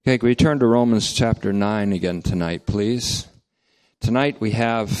Okay, can we turn to Romans chapter 9 again tonight, please? Tonight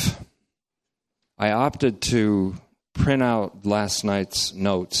I opted to print out last night's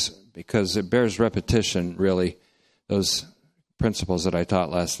notes because it bears repetition, really. Those principles that I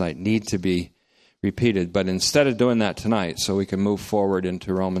taught last night need to be repeated. But instead of doing that tonight, so we can move forward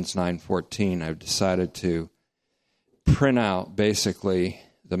into Romans 9:14, I've decided to print out basically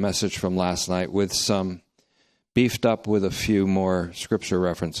the message from last night with some beefed up with a few more scripture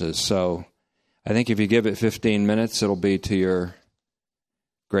references. So I think if you give it 15 minutes, it'll be to your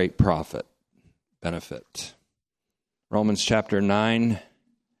great benefit. Romans chapter 9,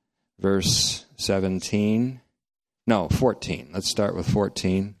 verse 14. Let's start with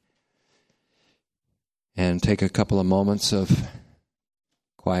 14 and take a couple of moments of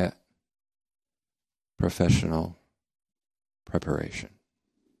quiet, professional preparation.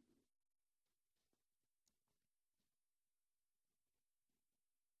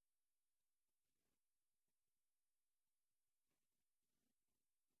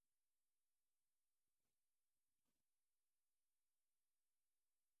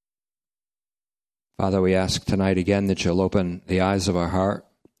 Father, we ask tonight again that you'll open the eyes of our heart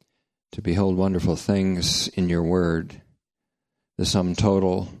to behold wonderful things in your word, the sum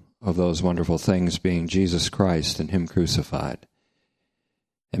total of those wonderful things being Jesus Christ and him crucified.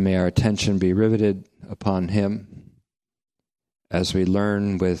 And may our attention be riveted upon him as we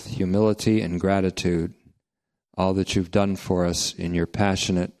learn with humility and gratitude all that you've done for us in your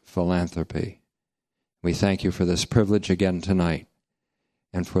passionate philanthropy. We thank you for this privilege again tonight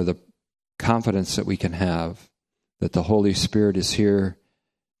and for the confidence that we can have that the Holy Spirit is here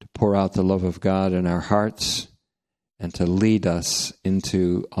to pour out the love of God in our hearts and to lead us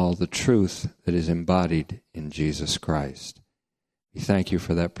into all the truth that is embodied in Jesus Christ. We thank you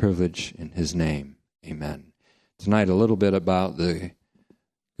for that privilege in his name. Amen. Tonight a little bit about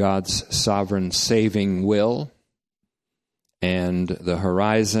God's sovereign saving will and the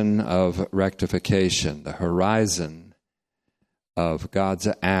horizon of rectification, the horizon of God's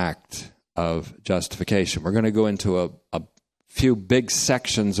act of justification. We're going to go into a few big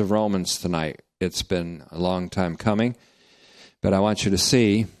sections of Romans tonight. It's been a long time coming, but I want you to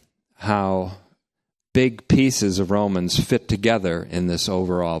see how big pieces of Romans fit together in this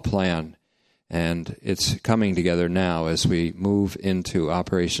overall plan. And it's coming together now as we move into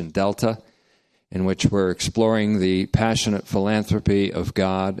Operation Delta, in which we're exploring the passionate philanthropy of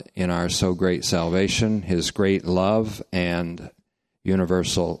God in our so great salvation, his great love and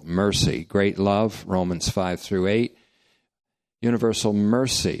universal mercy. Great love, Romans 5 through 8. Universal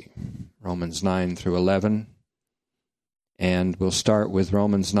mercy, Romans 9 through 11. And we'll start with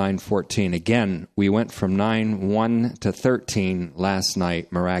Romans 9:14. Again, we went from 9:1 to 13 last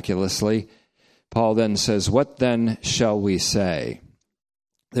night, miraculously. Paul then says, "What then shall we say?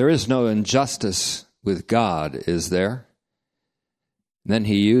 There is no injustice with God, is there?" And then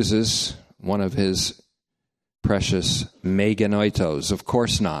he uses one of his precious meganoitos. Of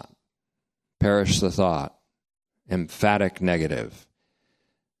course not. Perish the thought. Emphatic negative.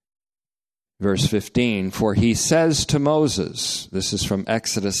 Verse 15, "For he says to Moses," this is from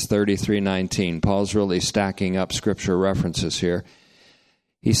Exodus 33:19. Paul's really stacking up scripture references here.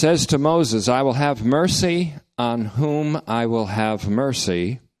 He says to Moses, "I will have mercy on whom I will have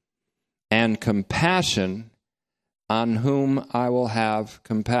mercy, and compassion on whom I will have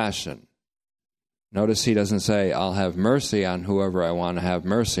compassion." Notice he doesn't say, "I'll have mercy on whoever I want to have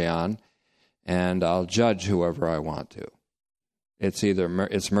mercy on, and I'll judge whoever I want to."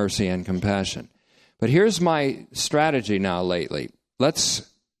 It's mercy and compassion. But here's my strategy now lately. Let's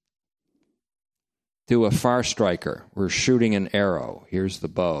do a far striker. We're shooting an arrow. Here's the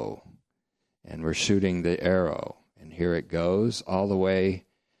bow, and we're shooting the arrow. And here it goes all the way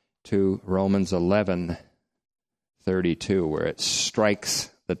to Romans 11:32, where it strikes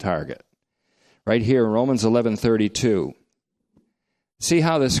the target. Right here, Romans 11:32. See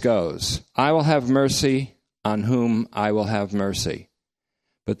how this goes. I will have mercy on whom I will have mercy.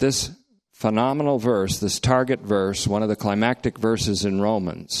 But this phenomenal verse, this target verse, one of the climactic verses in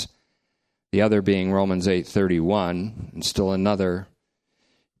Romans, the other being Romans 8:31, and still another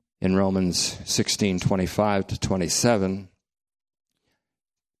in Romans 16:25 to 27.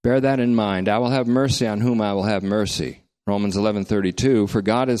 Bear that in mind. I will have mercy on whom I will have mercy. Romans 11:32, "For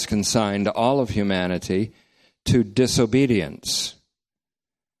God has consigned all of humanity to disobedience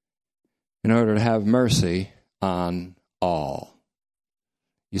in order to have mercy on all."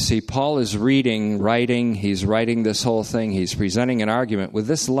 You see, Paul is he's writing this whole thing. He's presenting an argument with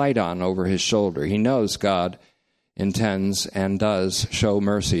this light on over his shoulder. He knows God intends and does show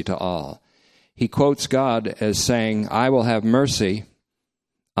mercy to all. He quotes God as saying, "I will have mercy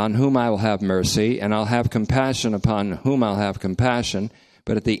on whom I will have mercy, and I'll have compassion upon whom I'll have compassion.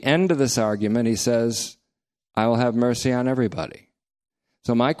 But at the end of this argument, he says, I will have mercy on everybody.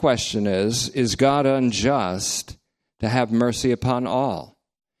 So my question is God unjust to have mercy upon all?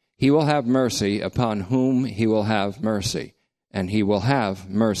 He will have mercy upon whom he will have mercy, and he will have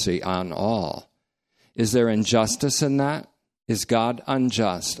mercy on all. Is there injustice in that? Is God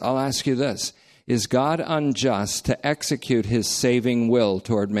unjust? I'll ask you this. Is God unjust to execute his saving will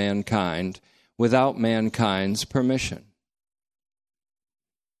toward mankind without mankind's permission?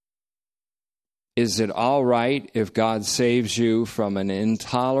 Is it all right if God saves you from an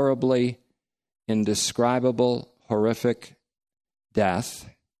intolerably, indescribable, horrific death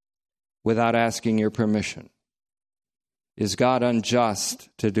without asking your permission? Is God unjust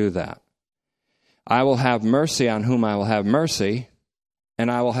to do that? I will have mercy on whom I will have mercy,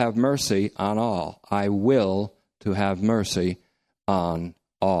 and I will have mercy on all. I will to have mercy on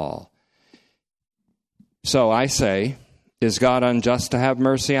all. So I say, is God unjust to have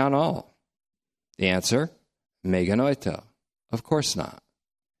mercy on all? The answer, me genoito. Of course not.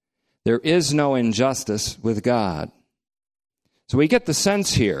 There is no injustice with God. So we get the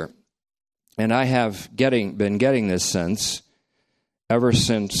sense here, and I have been getting this sense ever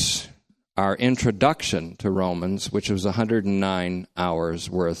since our introduction to Romans, which was 109 hours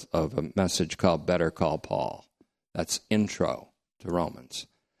worth of a message called Better Call Paul. That's intro to Romans.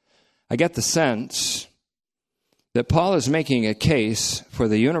 I get the sense that Paul is making a case for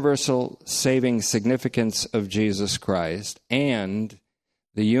the universal saving significance of Jesus Christ and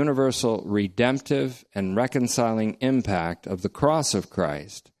the universal redemptive and reconciling impact of the cross of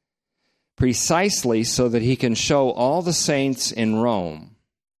Christ, precisely so that he can show all the saints in Rome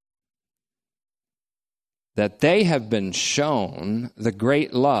that they have been shown the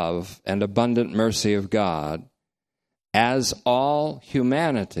great love and abundant mercy of God, as all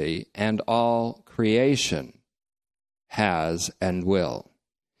humanity and all creation has and will.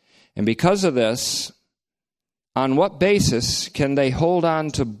 And because of this, on what basis can they hold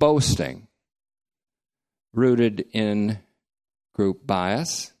on to boasting rooted in group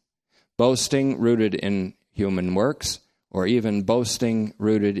bias, boasting rooted in human works, or even boasting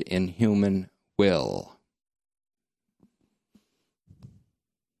rooted in human will?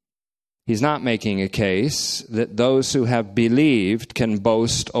 He's not making a case that those who have believed can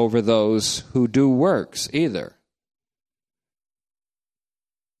boast over those who do works either.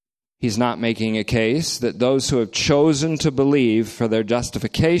 He's not making a case that those who have chosen to believe for their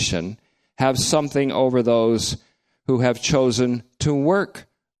justification have something over those who have chosen to work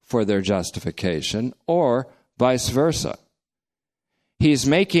for their justification, or vice versa. He's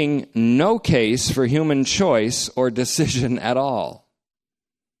making no case for human choice or decision at all,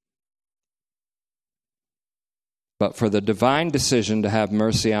 but for the divine decision to have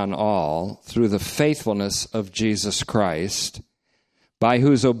mercy on all through the faithfulness of Jesus Christ, by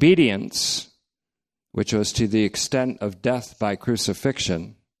whose obedience, which was to the extent of death by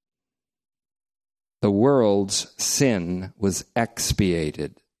crucifixion, the world's sin was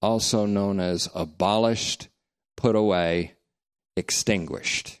expiated, also known as abolished, put away,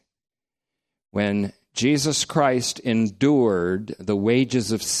 extinguished. When Jesus Christ endured the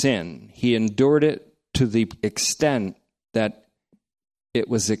wages of sin, he endured it to the extent that it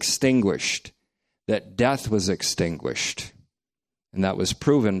was extinguished, that death was extinguished. And that was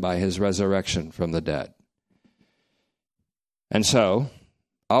proven by his resurrection from the dead. And so,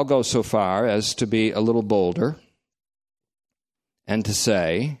 I'll go so far as to be a little bolder and to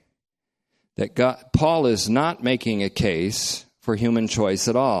say that Paul is not making a case for human choice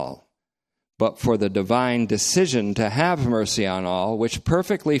at all, but for the divine decision to have mercy on all, which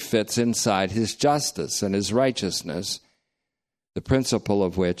perfectly fits inside his justice and his righteousness, the principle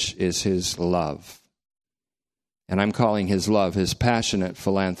of which is his love. And I'm calling his love his passionate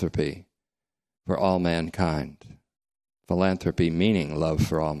philanthropy for all mankind. Philanthropy meaning love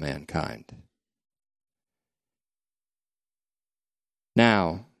for all mankind.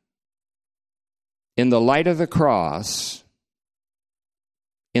 Now, in the light of the cross,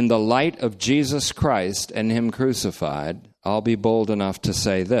 in the light of Jesus Christ and him crucified, I'll be bold enough to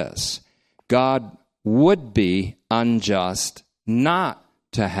say this: God would be unjust not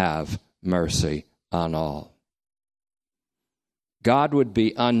to have mercy on all. God would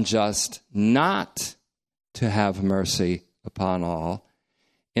be unjust not to have mercy upon all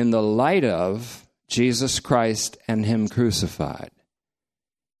in the light of Jesus Christ and him crucified,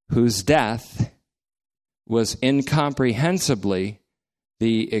 whose death was incomprehensibly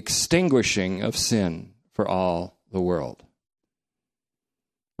the extinguishing of sin for all the world.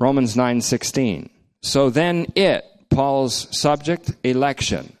 Romans 9:16. So then Paul's subject,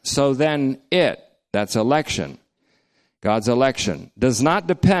 election. So then that's election, God's election, does not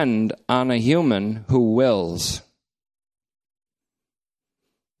depend on a human who wills,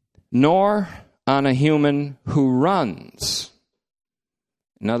 nor on a human who runs.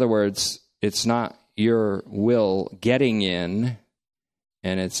 In other words, it's not your will getting in,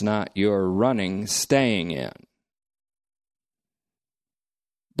 and it's not your running staying in,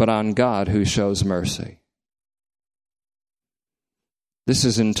 but on God who shows mercy. This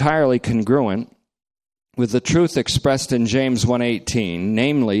is entirely congruent with the truth expressed in James 1:18,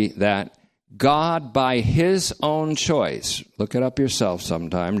 namely that God by his own choice, look it up yourself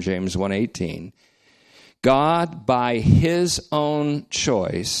sometime, James 1:18, God by his own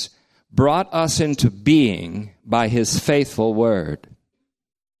choice brought us into being by his faithful word,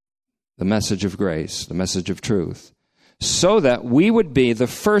 the message of grace, the message of truth, so that we would be the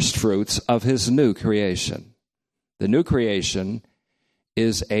first fruits of his new creation. The new creation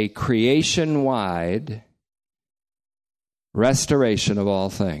is a creation-wide restoration of all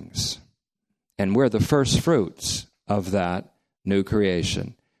things. And we're the first fruits of that new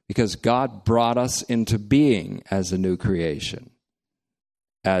creation because God brought us into being as a new creation,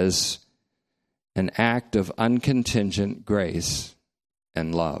 as an act of uncontingent grace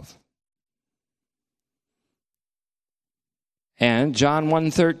and love. And John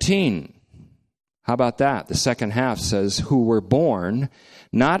 1:13, how about that? The second half says, who were born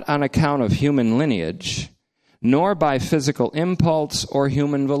not on account of human lineage, nor by physical impulse or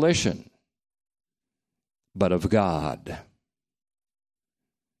human volition, but of God.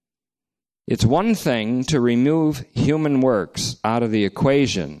 It's one thing to remove human works out of the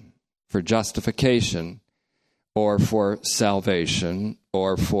equation for justification or for salvation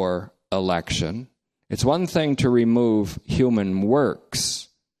or for election. It's one thing to remove human works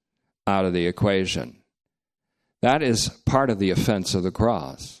out of the equation. That is part of the offense of the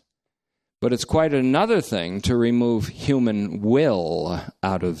cross. But it's quite another thing to remove human will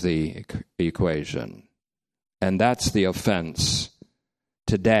out of the equation. And that's the offense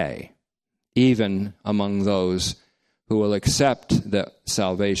today, even among those who will accept that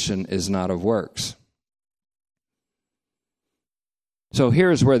salvation is not of works. So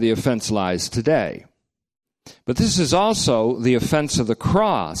here's where the offense lies today. But this is also the offense of the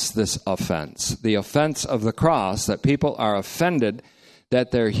cross, the offense of the cross, that people are offended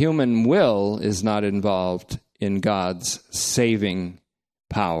that their human will is not involved in God's saving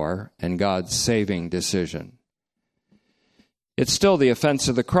power and God's saving decision. It's still the offense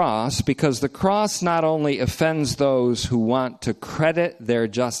of the cross because the cross not only offends those who want to credit their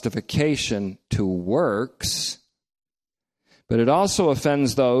justification to works, but it also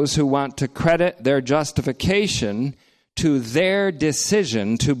offends those who want to credit their justification to their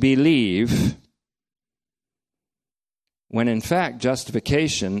decision to believe, when in fact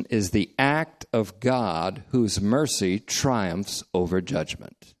justification is the act of God whose mercy triumphs over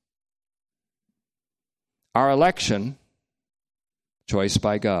judgment. Our election, choice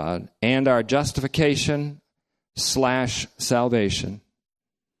by God, and our justification/salvation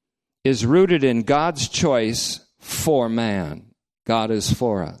is rooted in God's choice for man. God is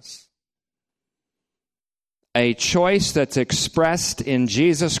for us. A choice that's expressed in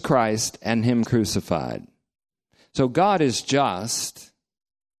Jesus Christ and him crucified. So God is just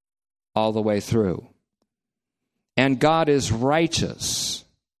all the way through. And God is righteous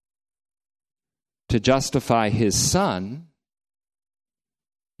to justify his Son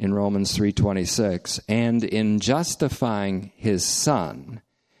in Romans 3:26. And in justifying his Son,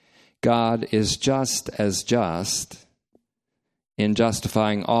 God is just as just in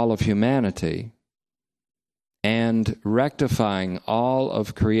justifying all of humanity and rectifying all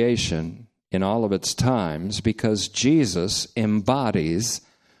of creation in all of its times, because Jesus embodies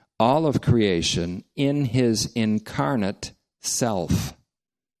all of creation in his incarnate self.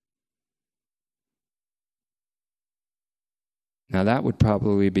 Now that would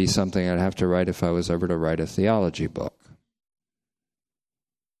probably be something I'd have to write if I was ever to write a theology book.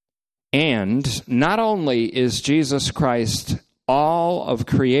 And not only is Jesus Christ all of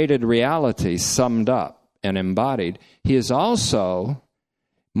created reality summed up and embodied, he is also,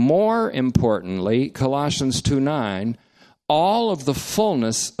 more importantly, Colossians 2:9, all of the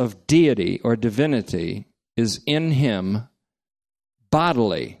fullness of deity or divinity is in him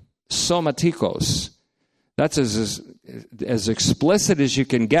bodily, somatikos. That's as explicit as you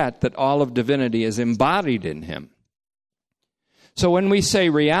can get, that all of divinity is embodied in him. So when we say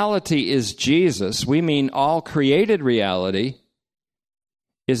reality is Jesus, we mean all created reality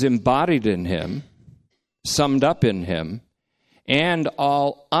is embodied in him, summed up in him, and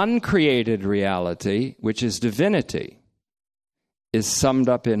all uncreated reality, which is divinity, is summed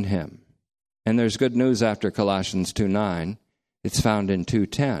up in him. And there's good news after Colossians 2:9. It's found in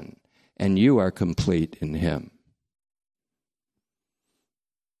 2:10. And you are complete in him,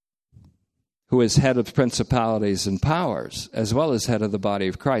 who is head of principalities and powers, as well as head of the body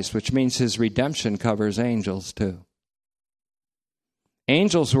of Christ, which means his redemption covers angels too.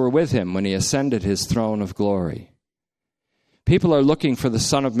 Angels were with him when he ascended his throne of glory. People are looking for the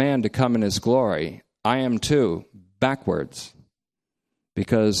Son of Man to come in his glory. I am too, backwards.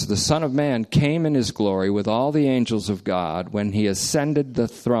 Because the Son of Man came in his glory with all the angels of God when he ascended the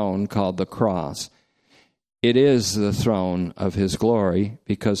throne called the cross. It is the throne of his glory,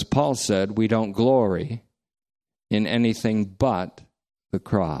 because Paul said we don't glory in anything but the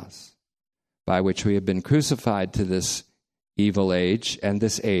cross, by which we have been crucified to this evil age, and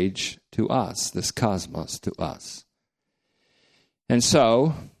this age to us, this cosmos to us. And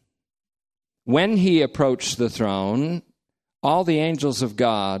so, when he approached the throne, all the angels of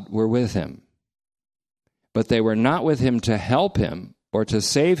God were with him. But they were not with him to help him or to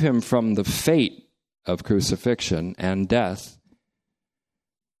save him from the fate of crucifixion and death,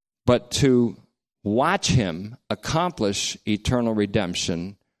 but to watch him accomplish eternal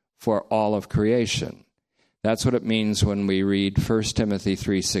redemption for all of creation. That's what it means when we read 1 Timothy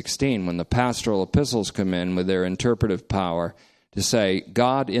 3:16, when the pastoral epistles come in with their interpretive power to say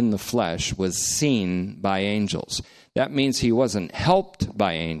God in the flesh was seen by angels. That means he wasn't helped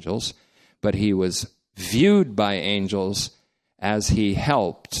by angels, but he was viewed by angels as he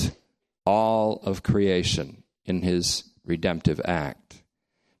helped all of creation in his redemptive act.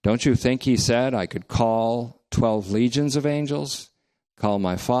 Don't you think he said, I could call 12 legions of angels, call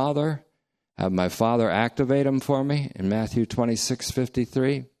my Father, have my Father activate them for me in Matthew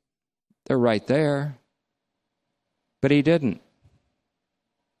 26:53? They're right there. But he didn't.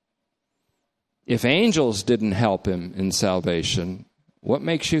 If angels didn't help him in salvation, what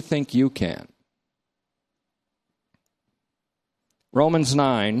makes you think you can? Romans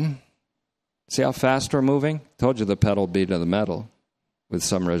 9. See how fast we're moving? Told you the pedal would be to the metal with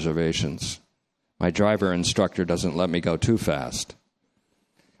some reservations. My driver instructor doesn't let me go too fast.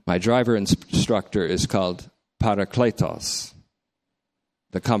 My driver instructor is called Parakletos,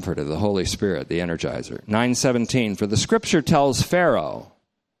 the Comforter, the Holy Spirit, the Energizer. 9:17, for the Scripture tells Pharaoh.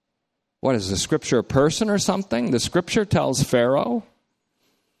 What, is the Scripture a person or something? The Scripture tells Pharaoh,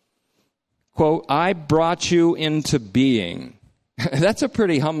 quote, I brought you into being. That's a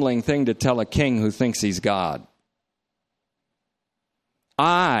pretty humbling thing to tell a king who thinks he's God.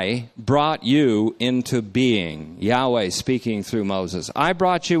 I brought you into being. Yahweh speaking through Moses. I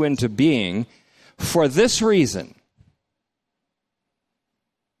brought you into being for this reason.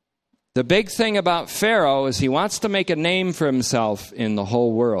 The big thing about Pharaoh is he wants to make a name for himself in the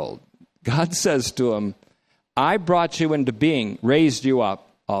whole world. God says to him, I brought you into being, raised you up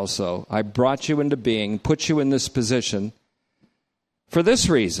also. I brought you into being, put you in this position for this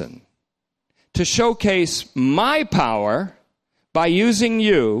reason, to showcase my power by using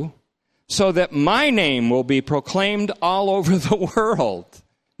you so that my name will be proclaimed all over the world.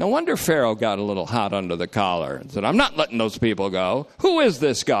 No wonder Pharaoh got a little hot under the collar and said, I'm not letting those people go. Who is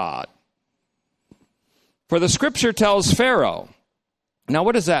this God? For the Scripture tells Pharaoh. Now,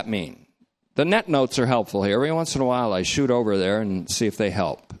 what does that mean? The net notes are helpful here. Every once in a while, I shoot over there and see if they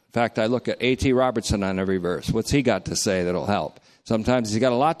help. In fact, I look at A.T. Robertson on every verse. What's he got to say that'll help? Sometimes he's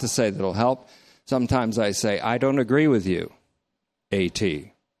got a lot to say that'll help. Sometimes I say, I don't agree with you,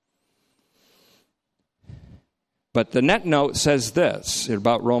 A.T. But the net note says this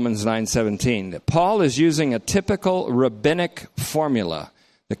about Romans 9:17, that Paul is using a typical rabbinic formula,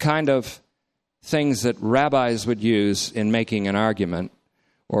 the kind of things that rabbis would use in making an argument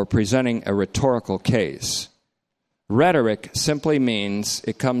or presenting a rhetorical case. Rhetoric simply means,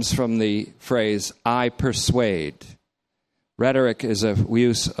 it comes from the phrase, I persuade. Rhetoric is a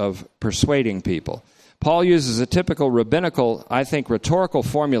use of persuading people. Paul uses a typical rabbinical, I think, rhetorical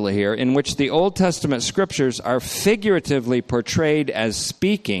formula here in which the Old Testament scriptures are figuratively portrayed as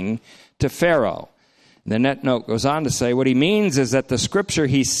speaking to Pharaoh. The net note goes on to say what he means is that the scripture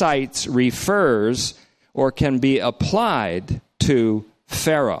he cites refers or can be applied to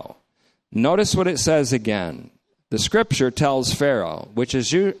Pharaoh. Notice what it says again. The scripture tells Pharaoh, which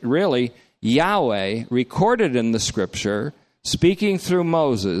is really Yahweh recorded in the scripture, speaking through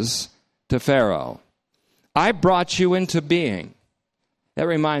Moses to Pharaoh. I brought you into being. That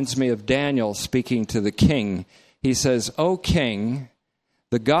reminds me of Daniel speaking to the king. He says, O king,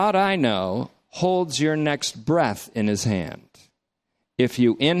 the God I know holds your next breath in his hand. If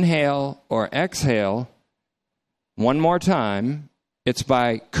you inhale or exhale, One more time, it's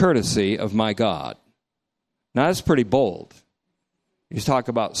by courtesy of my God. Now, that's pretty bold. You talk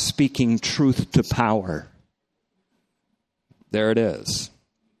about speaking truth to power. There it is.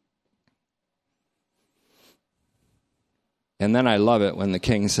 And then I love it when the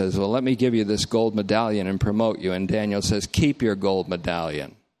king says, well, let me give you this gold medallion and promote you. And Daniel says, keep your gold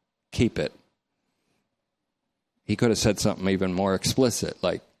medallion. Keep it. He could have said something even more explicit,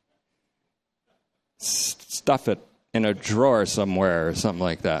 like stuff it in a drawer somewhere or something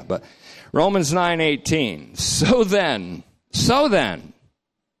like that. But Romans 9:18, so then,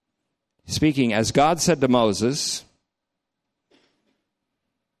 speaking as God said to Moses,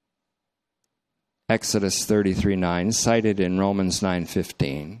 Exodus 33:9, cited in Romans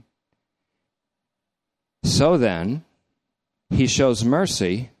 9:15, so then, he shows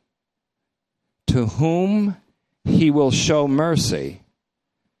mercy to whom he will show mercy,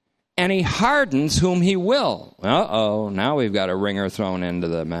 and he hardens whom he will. Uh-oh, now we've got a ringer thrown into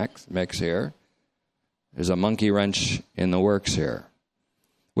the mix here. There's a monkey wrench in the works here.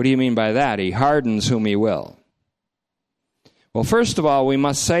 What do you mean by that? He hardens whom he will. Well, first of all, we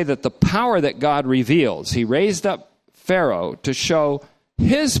must say that the power that God reveals, he raised up Pharaoh to show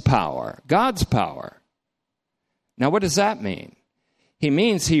his power, God's power. Now, what does that mean? He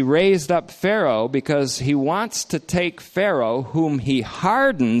means he raised up Pharaoh because he wants to take Pharaoh, whom he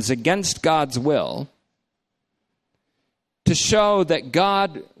hardens against God's will, to show that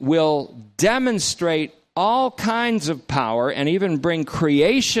God will demonstrate all kinds of power and even bring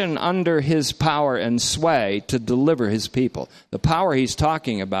creation under his power and sway to deliver his people. The power he's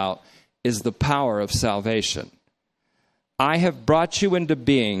talking about is the power of salvation. I have brought you into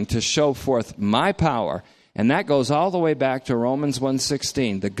being to show forth my power. And that goes all the way back to Romans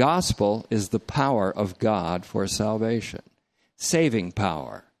 1:16. The gospel is the power of God for salvation. Saving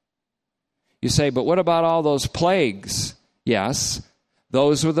power. You say, but what about all those plagues? Yes,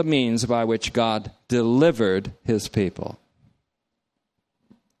 those were the means by which God delivered his people.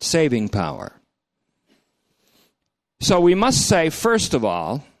 Saving power. So we must say, first of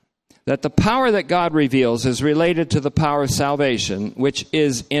all, that the power that God reveals is related to the power of salvation, which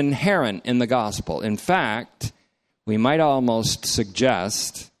is inherent in the gospel. In fact, we might almost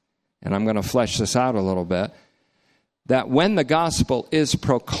suggest, and I'm going to flesh this out a little bit, that when the gospel is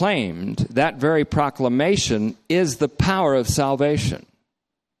proclaimed, that very proclamation is the power of salvation.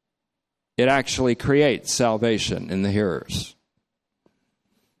 It actually creates salvation in the hearers.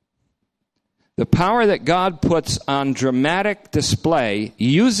 The power that God puts on dramatic display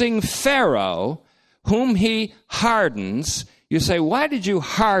using Pharaoh, whom he hardens. You say, why did you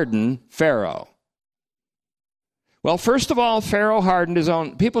harden Pharaoh? Well, first of all, Pharaoh hardened his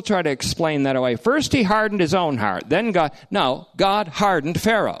own. People try to explain that away. First, he hardened his own heart. Then God hardened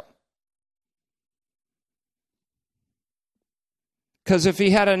Pharaoh. Because if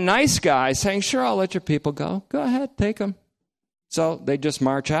he had a nice guy saying, sure, I'll let your people go. Go ahead, take them. So they just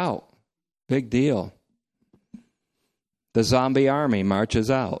march out. Big deal. The zombie army marches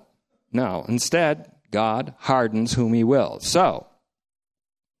out. No, instead, God hardens whom he will. So,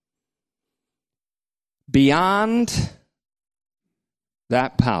 beyond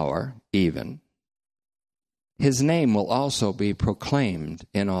that power, even, his name will also be proclaimed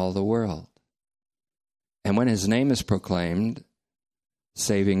in all the world. And when his name is proclaimed,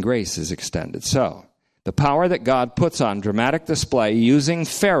 saving grace is extended. So, the power that God puts on dramatic display using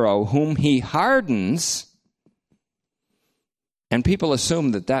Pharaoh, whom he hardens, and people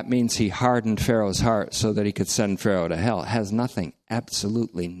assume that means he hardened Pharaoh's heart so that he could send Pharaoh to hell. It has nothing,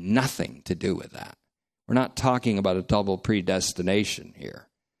 absolutely nothing to do with that. We're not talking about a double predestination here,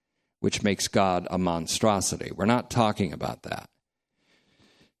 which makes God a monstrosity. We're not talking about that.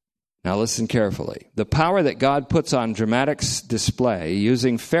 Now listen carefully. The power that God puts on dramatic display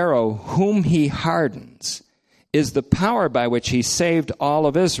using Pharaoh, whom he hardens, is the power by which he saved all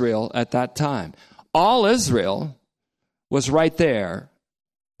of Israel at that time. All Israel was right there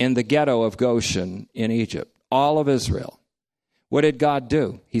in the ghetto of Goshen in Egypt. All of Israel. What did God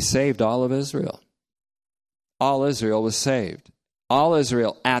do? He saved all of Israel. All Israel was saved. All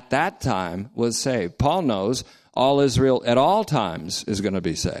Israel at that time was saved. Paul knows all Israel at all times is going to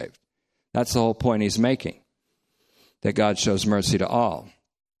be saved. That's the whole point he's making, that God shows mercy to all,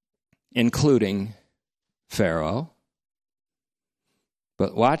 including Pharaoh.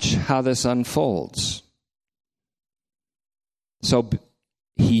 But watch how this unfolds. So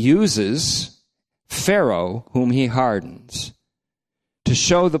he uses Pharaoh, whom he hardens, to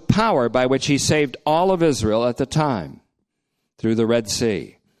show the power by which he saved all of Israel at the time through the Red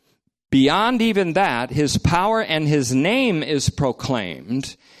Sea. Beyond even that, his power and his name is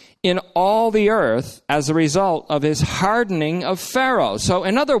proclaimed in all the earth as a result of his hardening of Pharaoh. So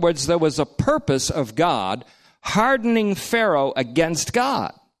in other words, there was a purpose of God hardening Pharaoh against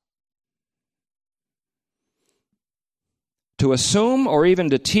God. To assume or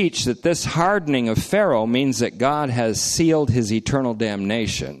even to teach that this hardening of Pharaoh means that God has sealed his eternal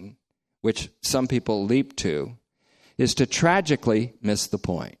damnation, which some people leap to, is to tragically miss the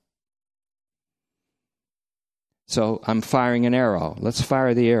point. So I'm firing an arrow. Let's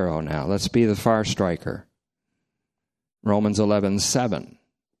fire the arrow now. Let's be the far striker. Romans 11:7.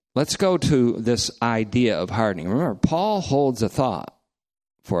 Let's go to this idea of hardening. Remember, Paul holds a thought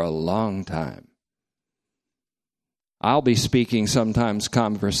for a long time. I'll be speaking sometimes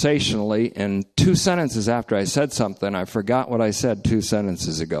conversationally, and 2 sentences after I said something, I forgot what I said 2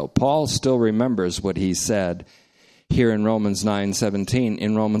 sentences ago. Paul still remembers what he said here in Romans 9:17,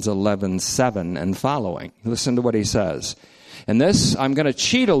 in Romans 11:7 and following. Listen to what he says. And this, I'm going to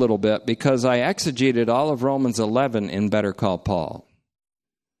cheat a little bit because I exegeted all of Romans 11 in Better Call Paul.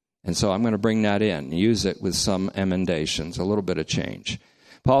 And so I'm going to bring that in, use it with some emendations, a little bit of change.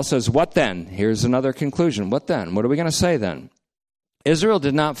 Paul says, what then? Here's another conclusion. What then? What are we going to say then? Israel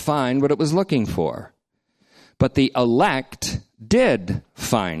did not find what it was looking for, but the elect did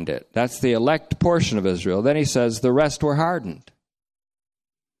find it. That's the elect portion of Israel. Then he says the rest were hardened.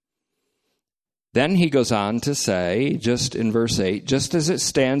 Then he goes on to say, just in verse 8, just as it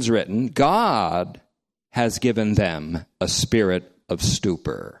stands written, God has given them a spirit of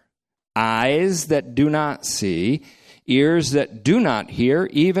stupor, eyes that do not see, ears that do not hear,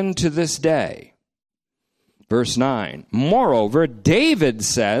 even to this day. Verse 9, moreover, David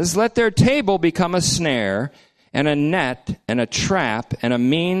says, let their table become a snare and a net and a trap and a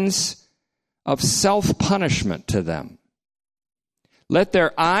means of self-punishment to them. Let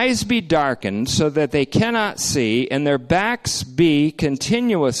their eyes be darkened so that they cannot see, and their backs be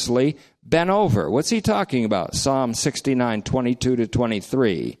continuously bent over. What's he talking about? Psalm 69, 22 to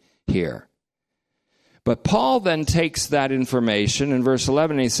 23 here. But Paul then takes that information in verse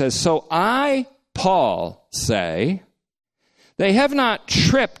 11 and he says, so I, Paul, say, they have not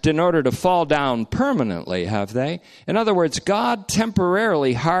tripped in order to fall down permanently, have they? In other words, God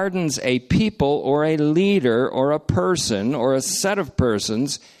temporarily hardens a people or a leader or a person or a set of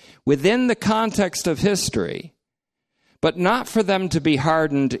persons within the context of history, but not for them to be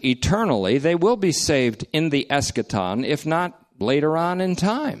hardened eternally. They will be saved in the eschaton, if not later on in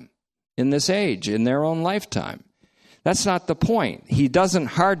time. In this age, in their own lifetime. That's not the point. He doesn't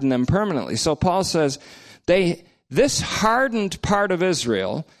harden them permanently. So Paul says, this hardened part of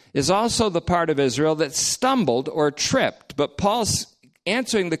Israel is also the part of Israel that stumbled or tripped. But Paul's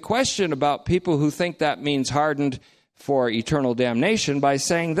answering the question about people who think that means hardened for eternal damnation by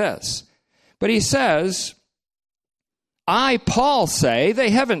saying this. But he says, I, Paul, say, they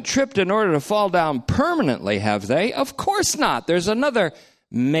haven't tripped in order to fall down permanently, have they? Of course not. There's another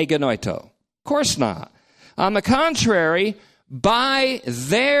meganoito. Of course not. On the contrary, by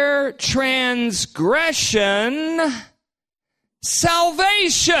their transgression,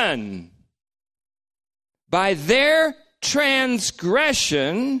 salvation. By their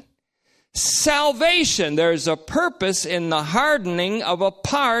transgression, salvation. There's a purpose in the hardening of a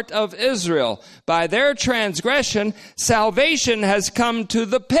part of Israel. By their transgression, salvation has come to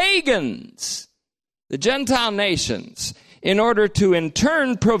the pagans, the Gentile nations, in order to in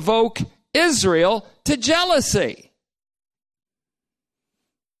turn provoke Israel to jealousy.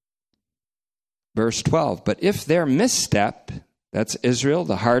 Verse 12, but if their misstep, that's Israel,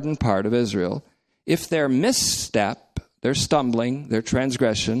 the hardened part of Israel, if their misstep, their stumbling, their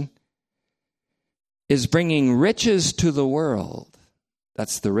transgression, is bringing riches to the world,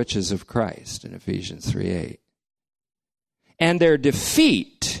 that's the riches of Christ in Ephesians 3:8, and their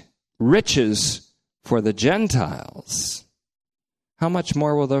defeat, riches for the Gentiles, how much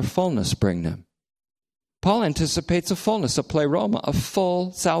more will their fullness bring them? Paul anticipates a fullness, a pleroma, a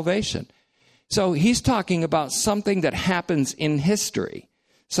full salvation. So he's talking about something that happens in history,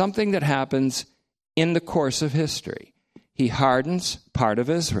 something that happens in the course of history. He hardens part of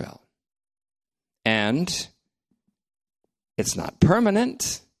Israel. And it's not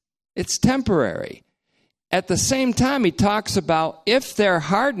permanent, it's temporary. At the same time, he talks about if their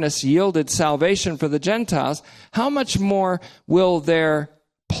hardness yielded salvation for the Gentiles, how much more will their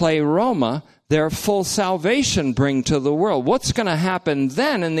pleroma, their full salvation, bring to the world? What's going to happen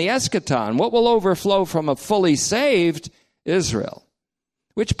then in the eschaton? What will overflow from a fully saved Israel?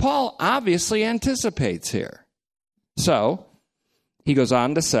 Which Paul obviously anticipates here. So, he goes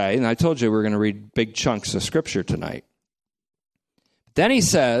on to say, and I told you we're going to read big chunks of Scripture tonight. Then he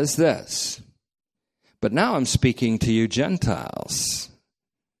says this, but now I'm speaking to you Gentiles.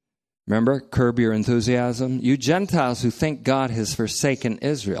 Remember, curb your enthusiasm. You Gentiles who think God has forsaken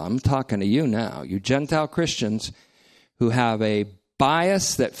Israel. I'm talking to you now. You Gentile Christians who have a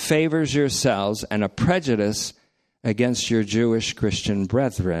bias that favors yourselves and a prejudice against your Jewish Christian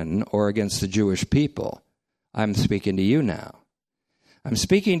brethren or against the Jewish people. I'm speaking to you now. I'm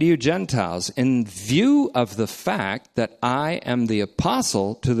speaking to you Gentiles in view of the fact that I am the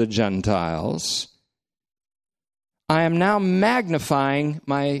apostle to the Gentiles. I am now magnifying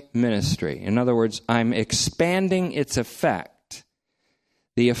my ministry. In other words, I'm expanding its effect.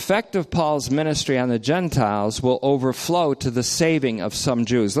 The effect of Paul's ministry on the Gentiles will overflow to the saving of some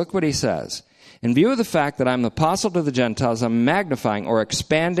Jews. Look what he says. In view of the fact that I'm the apostle to the Gentiles, I'm magnifying or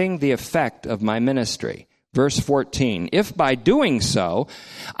expanding the effect of my ministry. Verse 14, if by doing so,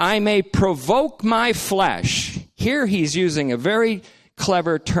 I may provoke my flesh. Here he's using a very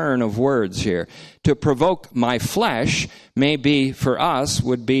clever turn of words here. To provoke my flesh may be, for us,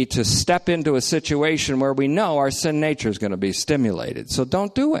 would be to step into a situation where we know our sin nature is going to be stimulated. So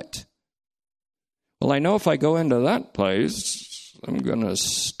don't do it. Well, I know if I go into that place, I'm going to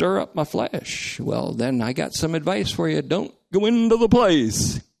stir up my flesh. Well, then I got some advice for you. Don't go into the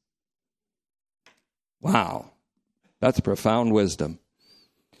place. Wow. That's profound wisdom.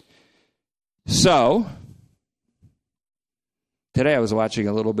 So, today I was watching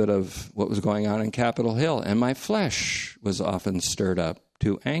a little bit of what was going on in Capitol Hill, and my flesh was often stirred up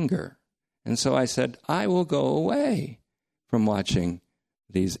to anger. And so I said, I will go away from watching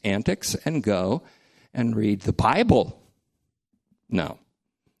these antics and go and read the Bible. No,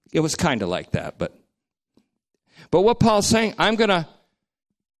 it was kind of like that, but what Paul's saying, I'm going to,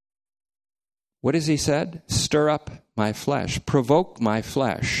 what has he said? Stir up my flesh, provoke my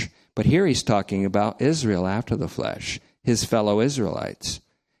flesh. But here he's talking about Israel after the flesh, his fellow Israelites,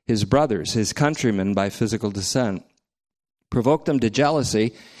 his brothers, his countrymen by physical descent. Provoke them to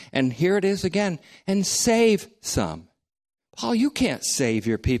jealousy, and here it is again, and save some. Paul, you can't save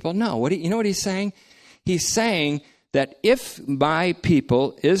your people. No, you know what he's saying? He's saying that if my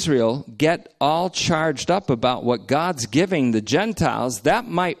people, Israel, get all charged up about what God's giving the Gentiles, that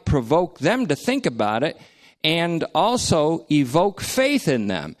might provoke them to think about it and also evoke faith in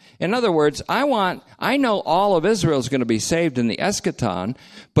them. In other words, I know all of Israel is going to be saved in the eschaton,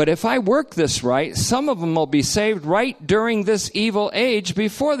 but if I work this right, some of them will be saved right during this evil age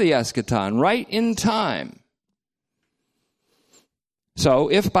before the eschaton, right in time. So,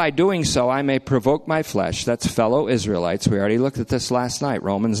 if by doing so I may provoke my flesh, that's fellow Israelites. We already looked at this last night.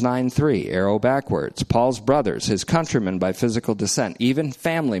 Romans 9:3, arrow backwards. Paul's brothers, his countrymen by physical descent, even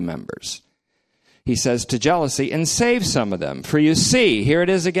family members. He says to jealousy, and save some of them. For you see, here it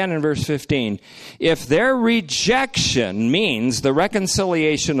is again in verse 15, if their rejection means the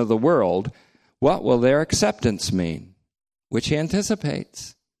reconciliation of the world, what will their acceptance mean? Which he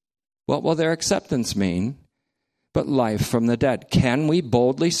anticipates. What will their acceptance mean? But life from the dead. Can we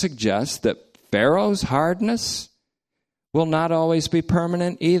boldly suggest that Pharaoh's hardness will not always be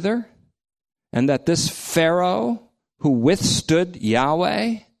permanent either? And that this Pharaoh who withstood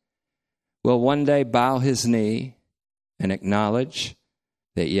Yahweh will one day bow his knee and acknowledge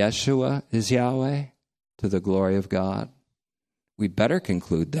that Yeshua is Yahweh to the glory of God? We better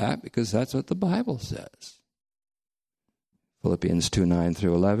conclude that because that's what the Bible says. Philippians 2:9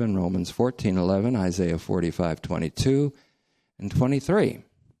 through 11, Romans 14:11, Isaiah 45:22 and 23.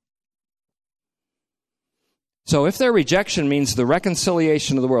 So if their rejection means the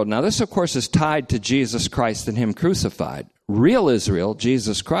reconciliation of the world, now this of course is tied to Jesus Christ and him crucified. Real Israel,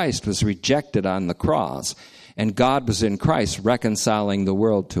 Jesus Christ, was rejected on the cross, and God was in Christ reconciling the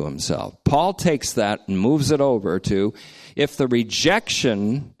world to himself. Paul takes that and moves it over to, if the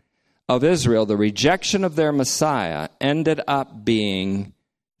rejection of Israel, the rejection of their Messiah, ended up being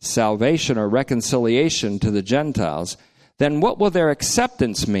salvation or reconciliation to the Gentiles, then what will their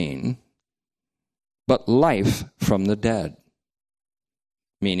acceptance mean but life from the dead?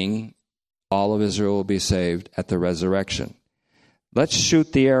 Meaning all of Israel will be saved at the resurrection. Let's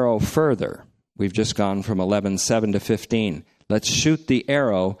shoot the arrow further. We've just gone from 11:7 to 15. Let's shoot the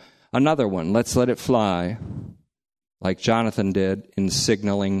arrow, another one. Let's let it fly like Jonathan did in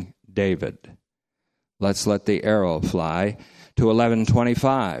signaling David. Let's let the arrow fly to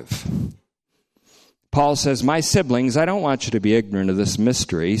 11:25. Paul says, my siblings, I don't want you to be ignorant of this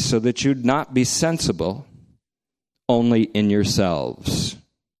mystery so that you'd not be sensible only in yourselves.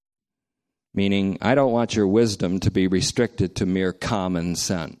 Meaning, I don't want your wisdom to be restricted to mere common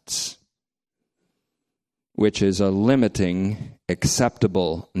sense, which is a limiting,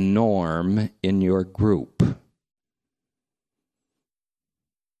 acceptable norm in your group.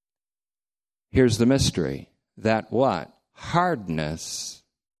 Here's the mystery, that what? Hardness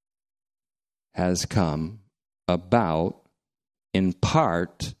has come about in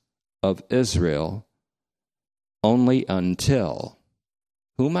part of Israel only until,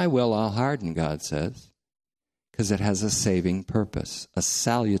 whom I will, I'll harden, God says, because it has a saving purpose, a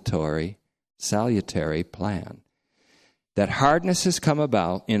salutary plan. That hardness has come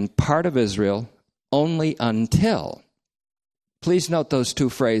about in part of Israel only until. Please note those two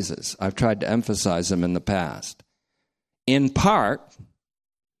phrases. I've tried to emphasize them in the past. In part,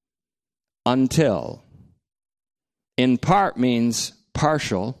 until. In part means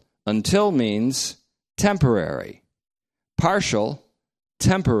partial. Until means temporary. Partial,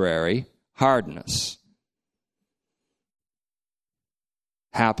 temporary hardness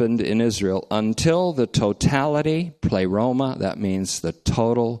happened in Israel until the totality, pleroma, that means the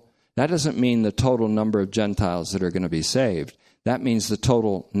total. That doesn't mean the total number of Gentiles that are going to be saved. That means the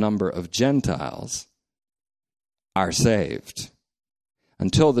total number of Gentiles are saved.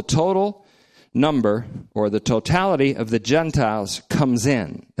 Until the total number or the totality of the Gentiles comes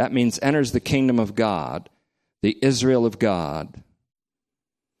in. That means enters the kingdom of God, the Israel of God.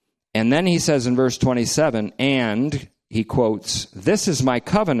 And then he says in verse 27, and he quotes, this is my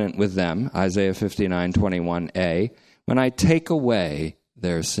covenant with them, Isaiah 59:21a, when I take away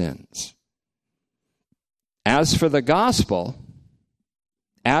their sins. As for the gospel,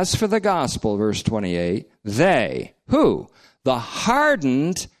 verse 28, they, who? The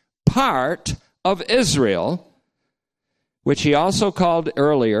hardened part of Israel, which he also called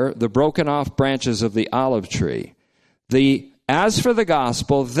earlier the broken off branches of the olive tree. As for the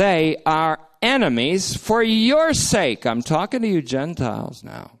gospel, they are enemies for your sake. I'm talking to you Gentiles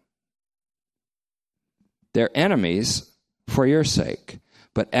now. They're enemies for your sake.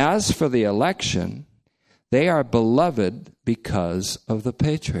 But as for the election, they are beloved because of the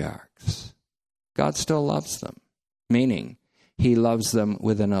patriarchs. God still loves them, meaning he loves them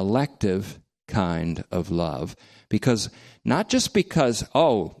with an elective kind of love. Because, not just because,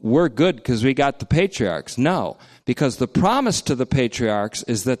 we're good because we got the patriarchs. No, because the promise to the patriarchs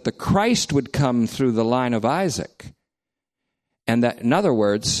is that the Christ would come through the line of Isaac. And that, in other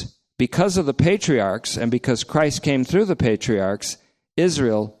words, because of the patriarchs and because Christ came through the patriarchs,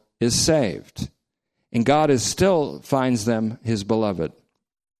 Israel is saved. And God still finds them his beloved.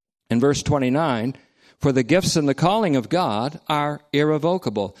 In verse 29, for the gifts and the calling of God are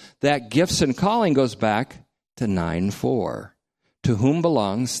irrevocable. That gifts and calling goes back to 9:4. To whom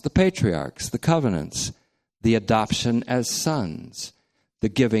belongs the patriarchs, the covenants, the adoption as sons, the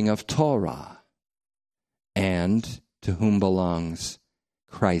giving of Torah, and to whom belongs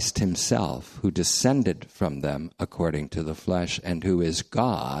Christ himself, who descended from them according to the flesh, and who is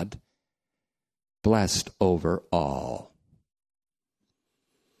God, blessed over all.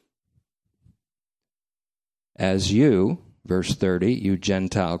 As you, verse 30, you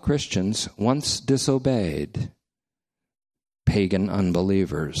Gentile Christians, once disobeyed, pagan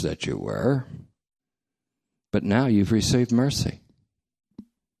unbelievers that you were, but now you've received mercy.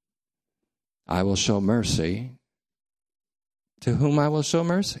 I will show mercy to whom I will show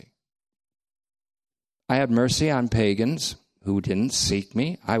mercy. I had mercy on pagans who didn't seek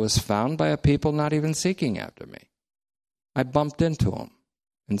me. I was found by a people not even seeking after me. I bumped into them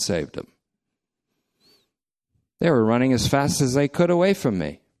and saved them. They were running as fast as they could away from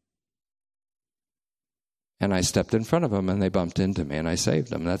me. And I stepped in front of them and they bumped into me and I saved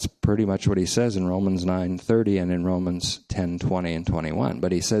them. That's pretty much what he says in Romans 9:30 and in Romans 10:20 and 21.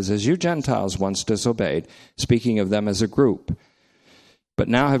 But he says, as you Gentiles once disobeyed, speaking of them as a group, but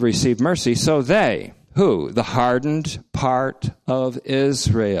now have received mercy, so they, who? The hardened part of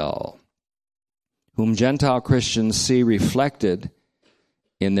Israel, whom Gentile Christians see reflected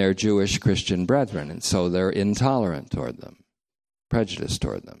in their Jewish Christian brethren. And so they're intolerant toward them, prejudiced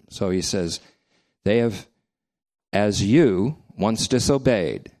toward them. So he says, they have, as you once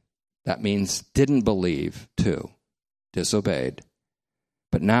disobeyed, that means didn't believe too, disobeyed,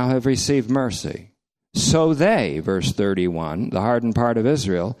 but now have received mercy. So they, verse 31, the hardened part of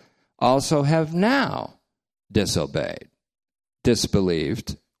Israel, also have now disobeyed,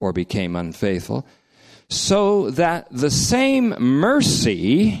 disbelieved, or became unfaithful, so that the same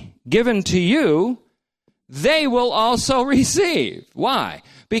mercy given to you, they will also receive. Why?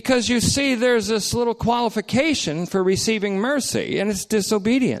 Because you see there's this little qualification for receiving mercy, and it's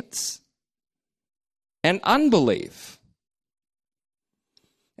disobedience and unbelief.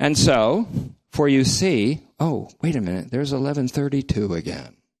 And so, for you see, wait a minute, there's 11:32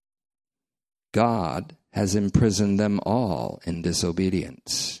 again. God has imprisoned them all in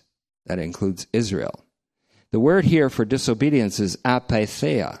disobedience. That includes Israel. The word here for disobedience is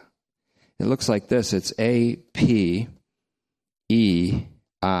apatheia. It looks like this. It's A-P-E-T-H-E-I-A.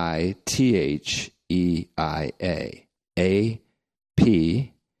 A-P-E-I-A,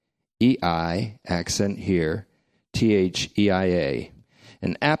 accent here, T-H-E-I-A.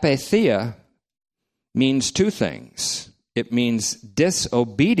 And apatheia means two things. It means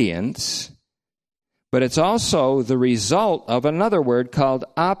disobedience, but it's also the result of another word called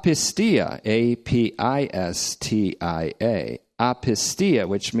apistia, A-P-I-S-T-I-A, apistia,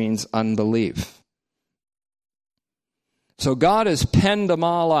 which means unbelief. So God has penned them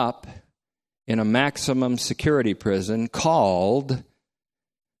all up in a maximum security prison called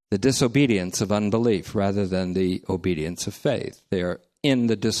the disobedience of unbelief rather than the obedience of faith. They are in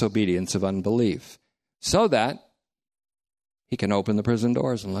the disobedience of unbelief so that he can open the prison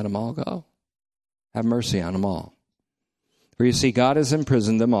doors and let them all go. Have mercy on them all. For you see, God has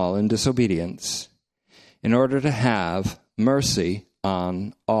imprisoned them all in disobedience in order to have mercy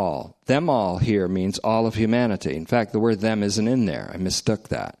on all. Them all here means all of humanity. In fact, the word them isn't in there. I mistook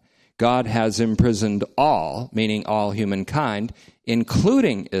that. God has imprisoned all, meaning all humankind,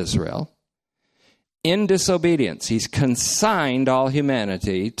 including Israel, in disobedience. He's consigned all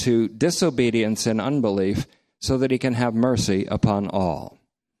humanity to disobedience and unbelief so that he can have mercy upon all.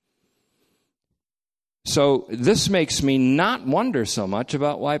 So this makes me not wonder so much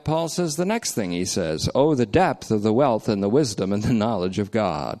about why Paul says the next thing he says, "Oh, the depth of the wealth and the wisdom and the knowledge of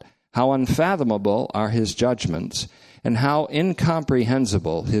God. How unfathomable are his judgments, and how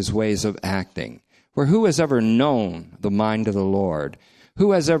incomprehensible his ways of acting. For who has ever known the mind of the Lord?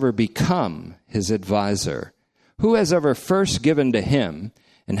 Who has ever become his advisor? Who has ever first given to him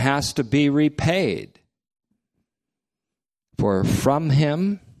and has to be repaid? For from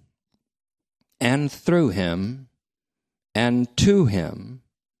him and through him and to him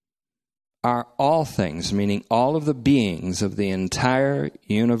are all things," meaning all of the beings of the entire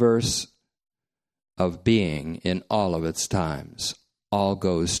universe of being in all of its times. All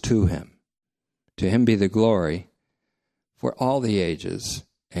goes to him. To him be the glory for all the ages.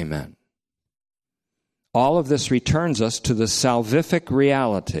 Amen. All of this returns us to the salvific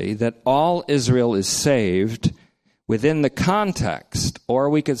reality that all Israel is saved within the context, or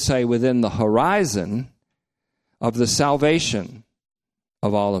we could say within the horizon, of the salvation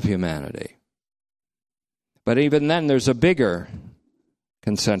of all of humanity. But even then, there's a bigger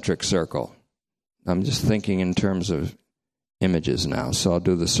concentric circle. I'm just thinking in terms of images now, so I'll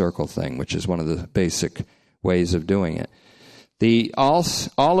do the circle thing, which is one of the basic ways of doing it.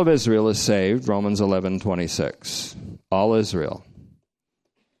 All of Israel is saved, Romans 11:26. All Israel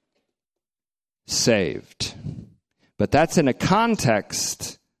saved. But that's in a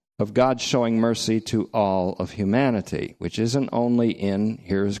context of God showing mercy to all of humanity, which isn't only in,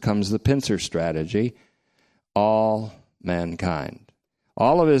 here comes the pincer strategy, all mankind.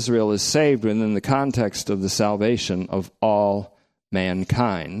 All of Israel is saved within the context of the salvation of all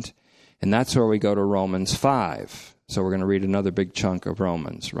mankind. And that's where we go to Romans 5. So we're going to read another big chunk of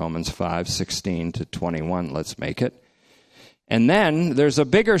Romans 5:16 to 21. Let's make it. And then there's a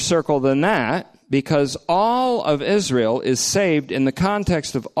bigger circle than that, because all of Israel is saved in the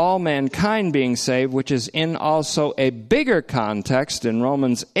context of all mankind being saved, which is in also a bigger context in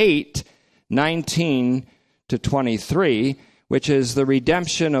Romans 8:19 to 23, which is the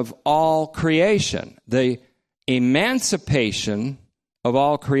redemption of all creation, the emancipation of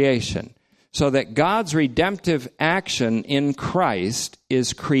all creation, so that God's redemptive action in Christ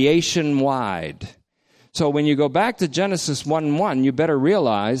is creation-wide. So when you go back to Genesis 1:1, you better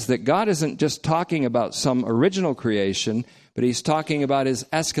realize that God isn't just talking about some original creation, but he's talking about his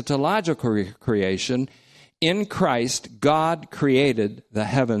eschatological creation. In Christ, God created the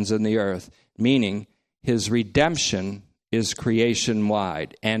heavens and the earth, meaning his redemption is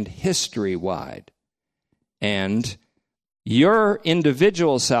creation-wide and history-wide. And your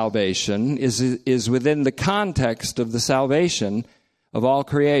individual salvation is within the context of the salvation of all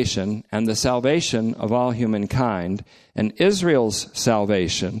creation and the salvation of all humankind, and Israel's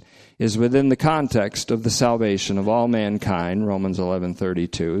salvation is within the context of the salvation of all mankind, Romans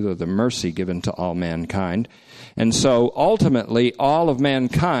 11:32, the mercy given to all mankind. And so ultimately all of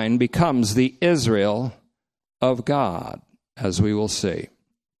mankind becomes the Israel of God, as we will see.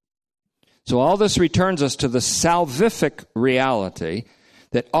 So all this returns us to the salvific reality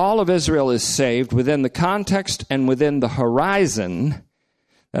that all of Israel is saved within the context and within the horizon.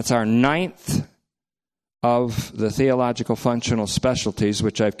 That's our 9th of the theological functional specialties,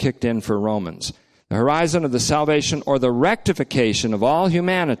 which I've kicked in for Romans. The horizon of the salvation or the rectification of all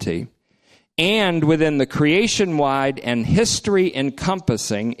humanity, and within the creation-wide and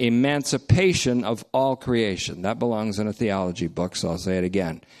history-encompassing emancipation of all creation. That belongs in a theology book, so I'll say it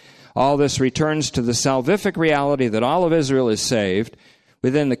again. All this returns to the salvific reality that all of Israel is saved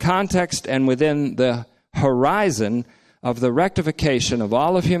within the context and within the horizon of the rectification of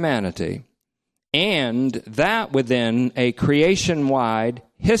all of humanity, and that within a creation-wide,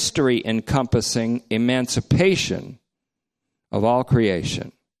 history-encompassing emancipation of all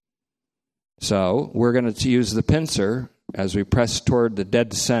creation. So we're going to use the pincer as we press toward the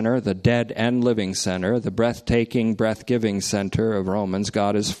dead center, the dead and living center, the breathtaking, breath-giving center of Romans.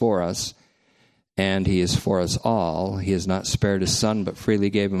 God is for us, and he is for us all. He has not spared his son, but freely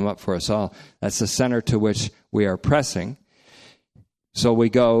gave him up for us all. That's the center to which we are pressing. So we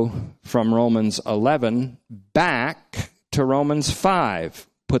go from Romans 11 back to Romans 5.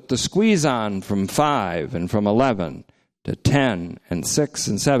 Put the squeeze on from 5 and from 11 to 10 and 6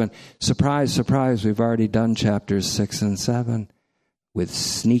 and 7. Surprise, surprise, we've already done chapters 6 and 7 with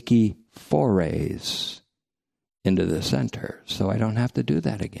sneaky forays into the center. So I don't have to do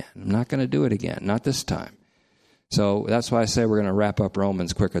that again. I'm not going to do it again, not this time. So that's why I say we're going to wrap up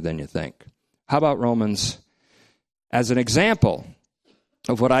Romans quicker than you think. How about Romans as an example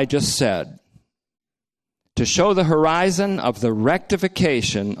of what I just said? To show the horizon of the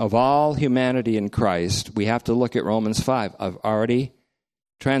rectification of all humanity in Christ, we have to look at Romans 5. I've already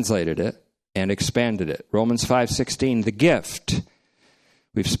translated it and expanded it. Romans 5:16, the gift.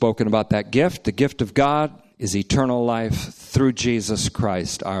 We've spoken about that gift. The gift of God is eternal life through Jesus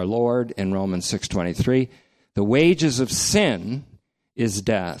Christ our Lord in Romans 6:23. The wages of sin is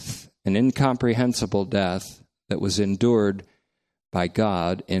death, an incomprehensible death that was endured by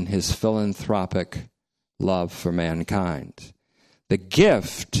God in his philanthropic love for mankind. The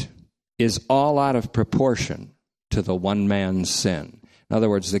gift is all out of proportion to the one man's sin. In other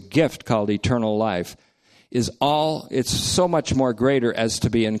words, the gift called eternal life it's so much more greater as to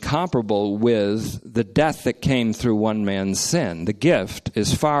be incomparable with the death that came through one man's sin. The gift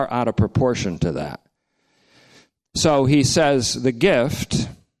is far out of proportion to that. So he says the gift,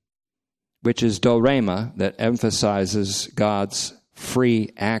 which is dorema, that emphasizes God's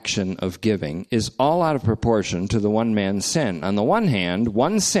free action of giving, is all out of proportion to the one man's sin. On the one hand,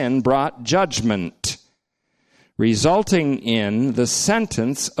 one sin brought judgment, resulting in the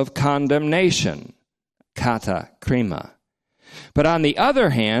sentence of condemnation, kata krima. But on the other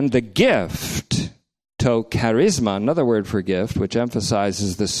hand, the gift, to charisma, another word for gift, which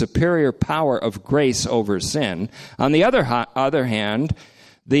emphasizes the superior power of grace over sin. On the other hand,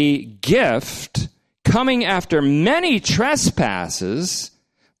 the gift, coming after many trespasses,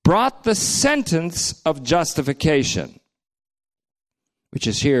 brought the sentence of justification, which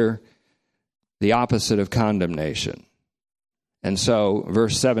is here the opposite of condemnation. And so,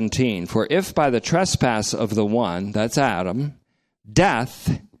 verse 17, for if by the trespass of the one, that's Adam,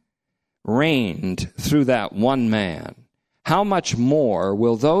 death reigned through that one man, how much more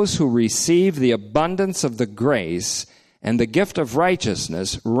will those who receive the abundance of the grace and the gift of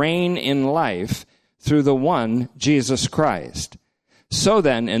righteousness reign in life through the one, Jesus Christ? So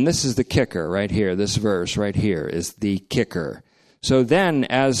then, and this is the kicker right here, this verse right here is the kicker. So then,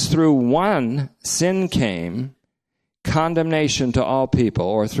 as through one sin came, condemnation to all people,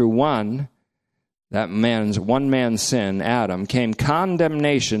 or through one man's sin, Adam, came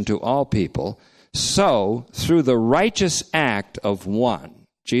condemnation to all people, so through the righteous act of one,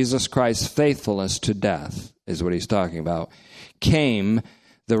 Jesus Christ's faithfulness to death, is what he's talking about, came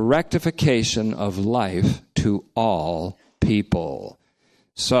the rectification of life to all people.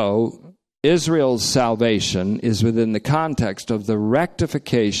 So Israel's salvation is within the context of the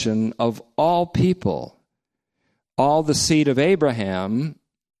rectification of all people. All the seed of Abraham,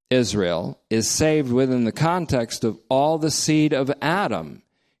 Israel, is saved within the context of all the seed of Adam.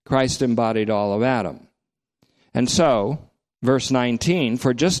 Christ embodied all of Adam. And so, verse 19,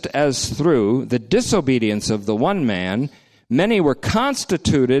 for just as through the disobedience of the one man, many were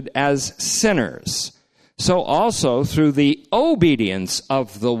constituted as sinners, so also through the obedience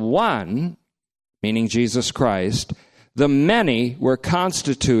of the one, meaning Jesus Christ, the many were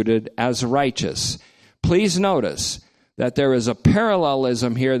constituted as righteous. Please notice that there is a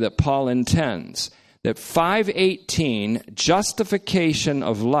parallelism here that Paul intends, that 5:18, justification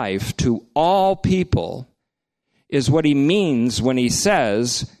of life to all people, is what he means when he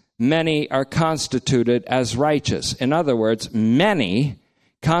says many are constituted as righteous. In other words, many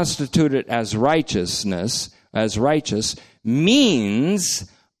constituted as righteous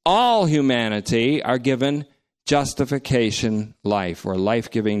means all humanity are given justification life, or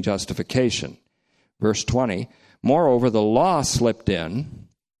life-giving justification. Verse 20, moreover, the law slipped in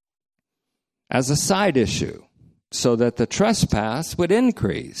as a side issue so that the trespass would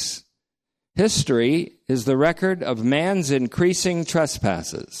increase. History is the record of man's increasing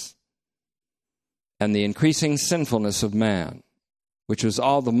trespasses and the increasing sinfulness of man. which was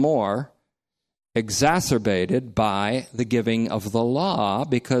all the more exacerbated by the giving of the law,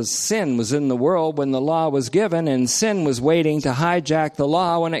 because sin was in the world when the law was given, and sin was waiting to hijack the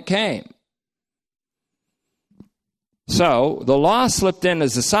law when it came. So the law slipped in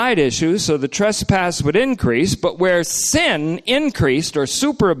as a side issue so the trespass would increase, but where sin increased or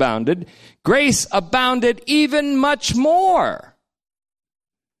superabounded, grace abounded even much more.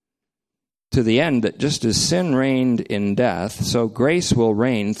 To the end that just as sin reigned in death, so grace will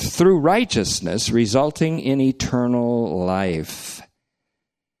reign through righteousness, resulting in eternal life.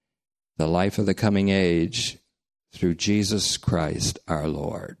 The life of the coming age through Jesus Christ our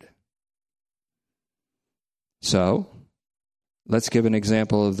Lord. So, let's give an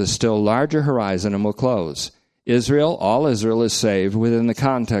example of the still larger horizon and we'll close. All Israel is saved within the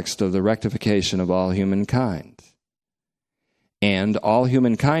context of the rectification of all humankind. And all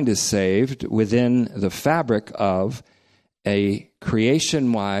humankind is saved within the fabric of a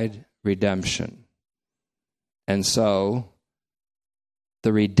creation-wide redemption. And so,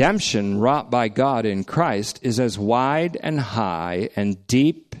 the redemption wrought by God in Christ is as wide and high and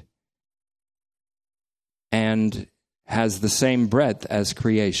deep and has the same breadth as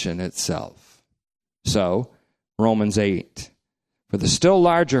creation itself. So, Romans 8. For the still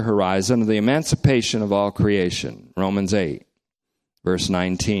larger horizon of the emancipation of all creation. Romans 8. Verse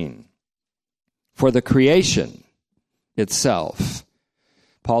 19, for the creation itself,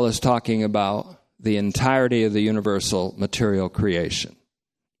 Paul is talking about the entirety of the universal material creation,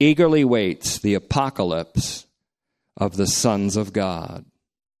 eagerly waits the apocalypse of the sons of God.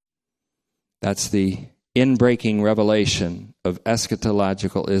 That's the inbreaking revelation of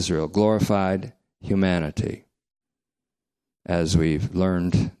eschatological Israel, glorified humanity, as we've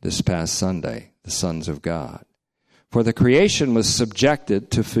learned this past Sunday, the sons of God. For the creation was subjected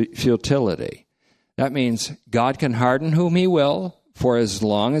to futility. That means God can harden whom he will for as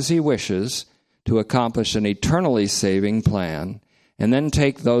long as he wishes to accomplish an eternally saving plan, and then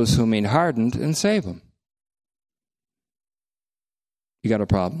take those whom he hardened and save them. You got a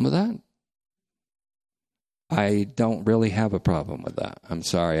problem with that? I don't really have a problem with that. I'm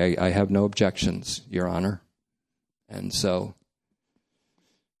sorry. I have no objections, Your Honor. And so,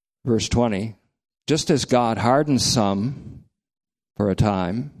 verse 20, just as God hardens some for a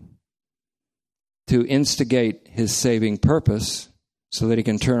time to instigate his saving purpose so that he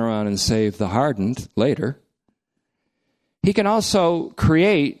can turn around and save the hardened later, he can also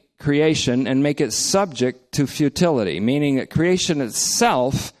create creation and make it subject to futility, meaning that creation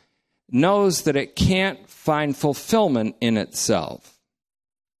itself knows that it can't find fulfillment in itself.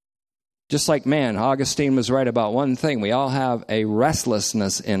 Just like man, Augustine was right about one thing. We all have a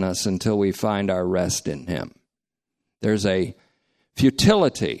restlessness in us until we find our rest in him. There's a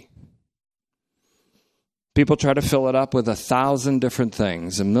futility. People try to fill it up with 1,000 different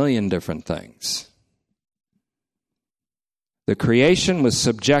things, 1,000,000 different things. The creation was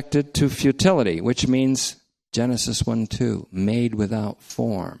subjected to futility, which means Genesis 1:2, made without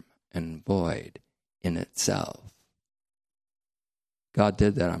form and void in itself. God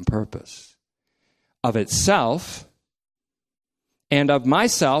did that on purpose. Of itself and of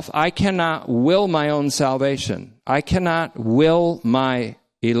myself, I cannot will my own salvation. I cannot will my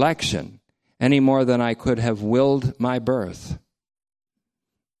election any more than I could have willed my birth.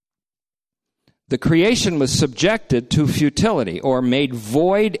 The creation was subjected to futility, or made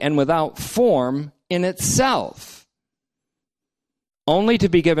void and without form in itself, only to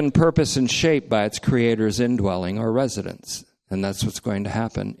be given purpose and shape by its creator's indwelling or residence. And that's what's going to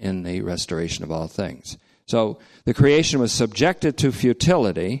happen in the restoration of all things. So the creation was subjected to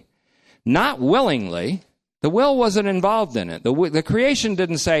futility, not willingly. The will wasn't involved in it. The creation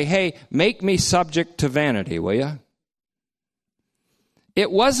didn't say, hey, make me subject to vanity, will you?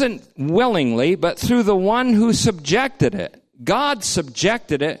 It wasn't willingly, but through the one who subjected it. God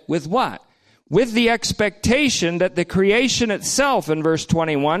subjected it with what? With the expectation that the creation itself, in verse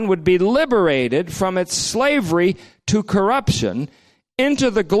 21, would be liberated from its slavery to corruption into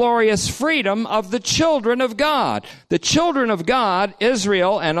the glorious freedom of the children of God. The children of God,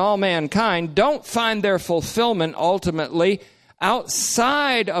 Israel and all mankind, don't find their fulfillment ultimately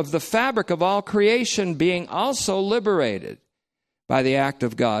outside of the fabric of all creation being also liberated by the act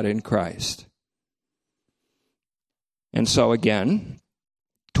of God in Christ. And so again,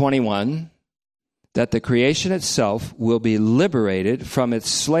 21, that the creation itself will be liberated from its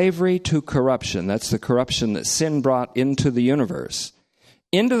slavery to corruption. That's the corruption that sin brought into the universe,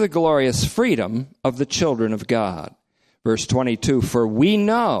 into the glorious freedom of the children of God. Verse 22, for we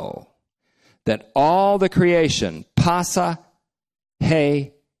know that all the creation, pasa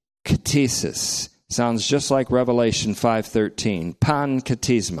he ktesis, Sounds just like Revelation 5:13.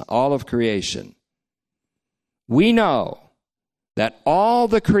 Pankatisma, all of creation. We know that all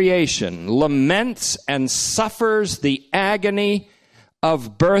the creation laments and suffers the agony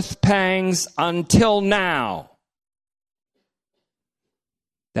of birth pangs until now.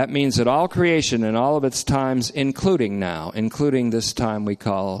 That means that all creation in all of its times, including now, including this time we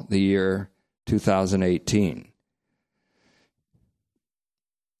call the year 2018.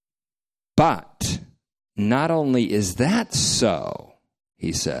 But not only is that so,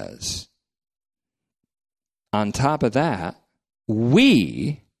 he says, on top of that,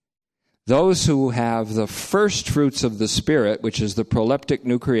 we, those who have the first fruits of the Spirit, which is the proleptic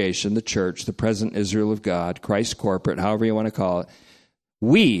new creation, the church, the present Israel of God, Christ corporate, however you want to call it,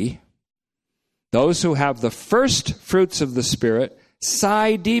 we, those who have the first fruits of the Spirit,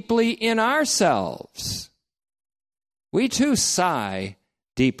 sigh deeply in ourselves. We too sigh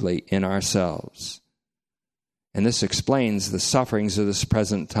deeply in ourselves. And this explains the sufferings of this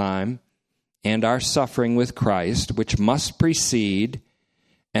present time and our suffering with Christ, which must precede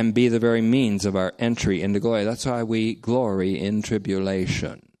and be the very means of our entry into glory. That's why we glory in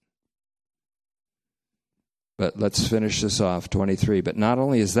tribulation. But let's finish this off, 23. But not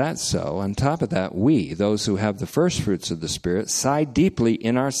only is that so, on top of that, we, those who have the first fruits of the Spirit, sigh deeply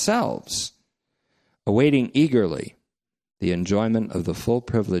in ourselves, awaiting eagerly the enjoyment of the full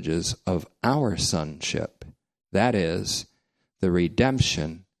privileges of our sonship. That is, the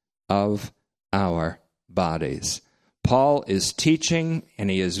redemption of our bodies. Paul is teaching, and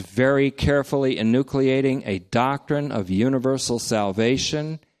he is very carefully enucleating a doctrine of universal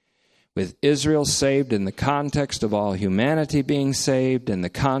salvation, with Israel saved in the context of all humanity being saved, in the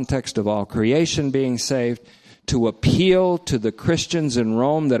context of all creation being saved, to appeal to the Christians in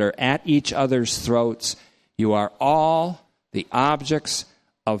Rome that are at each other's throats. You are all the objects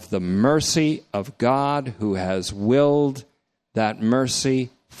of the mercy of God, who has willed that mercy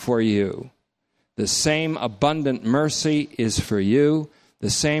for you. The same abundant mercy is for you. The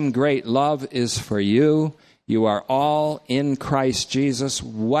same great love is for you. You are all in Christ Jesus.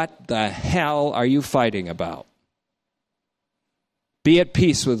 What the hell are you fighting about? Be at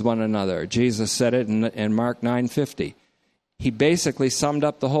peace with one another. Jesus said it in Mark 9:50. He basically summed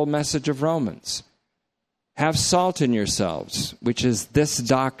up the whole message of Romans. Have salt in yourselves, which is this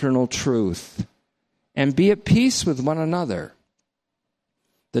doctrinal truth, and be at peace with one another.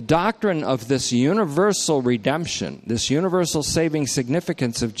 The doctrine of this universal redemption, this universal saving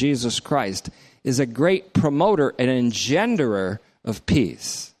significance of Jesus Christ, is a great promoter and engenderer of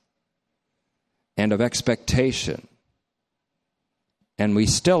peace and of expectation. And we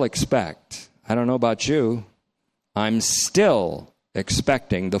still expect, I don't know about you, I'm still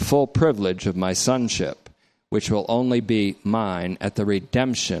expecting the full privilege of my sonship, which will only be mine at the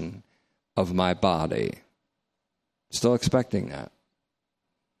redemption of my body. Still expecting that.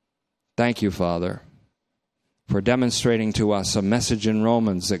 Thank you, Father, for demonstrating to us a message in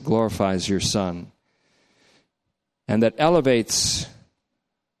Romans that glorifies your Son and that elevates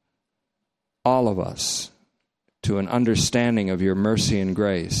all of us to an understanding of your mercy and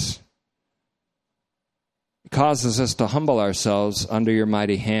grace. It causes us to humble ourselves under your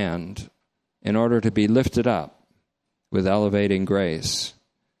mighty hand in order to be lifted up with elevating grace.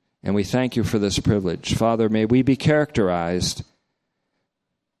 And we thank you for this privilege. Father, may we be characterized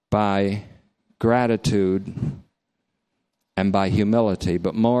by gratitude and by humility,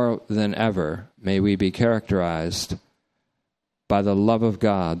 but more than ever, may we be characterized by the love of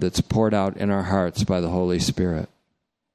God that's poured out in our hearts by the Holy Spirit.